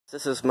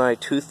This is my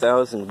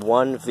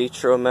 2001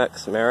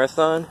 Vitromex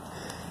Marathon,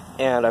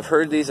 and I've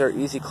heard these are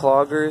easy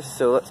cloggers,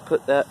 so let's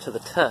put that to the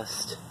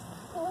test.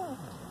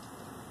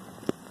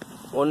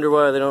 Wonder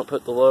why they don't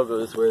put the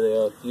logos where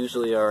they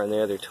usually are in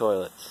the other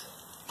toilets.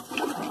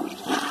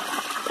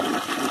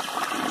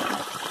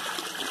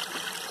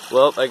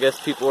 Well, I guess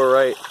people were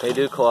right. They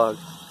do clog.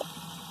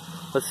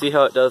 Let's see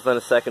how it does on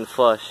a second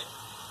flush.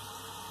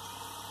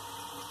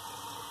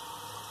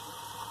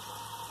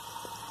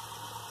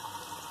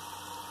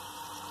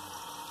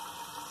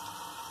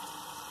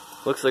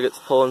 Looks like it's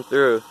pulling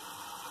through.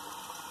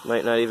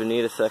 Might not even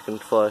need a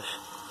second flush.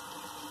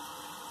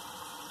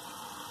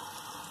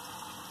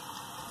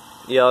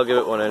 Yeah, I'll give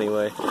it one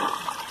anyway.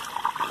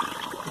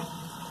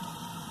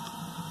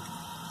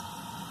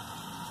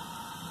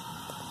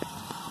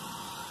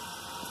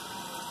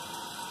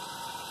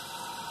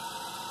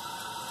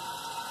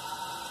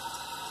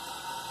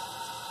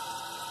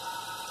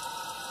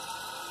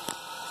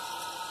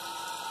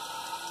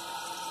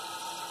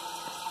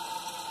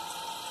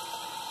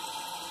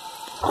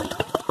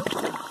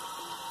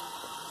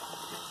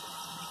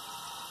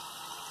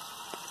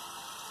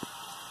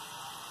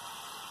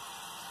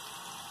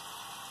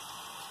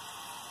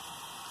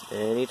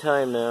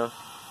 Anytime now.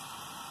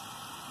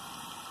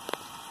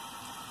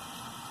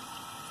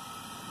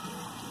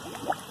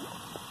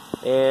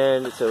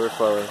 And it's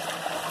overflowing.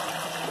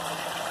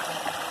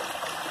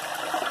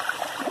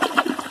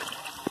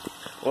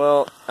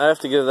 Well, I have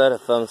to give that a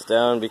thumbs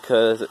down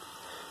because it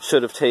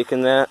should have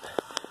taken that.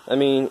 I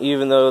mean,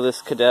 even though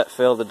this cadet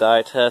failed the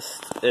dye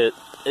test, it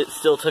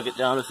still took it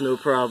down with no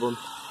problem.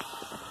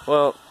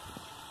 Well,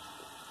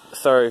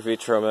 sorry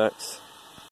Vitromex.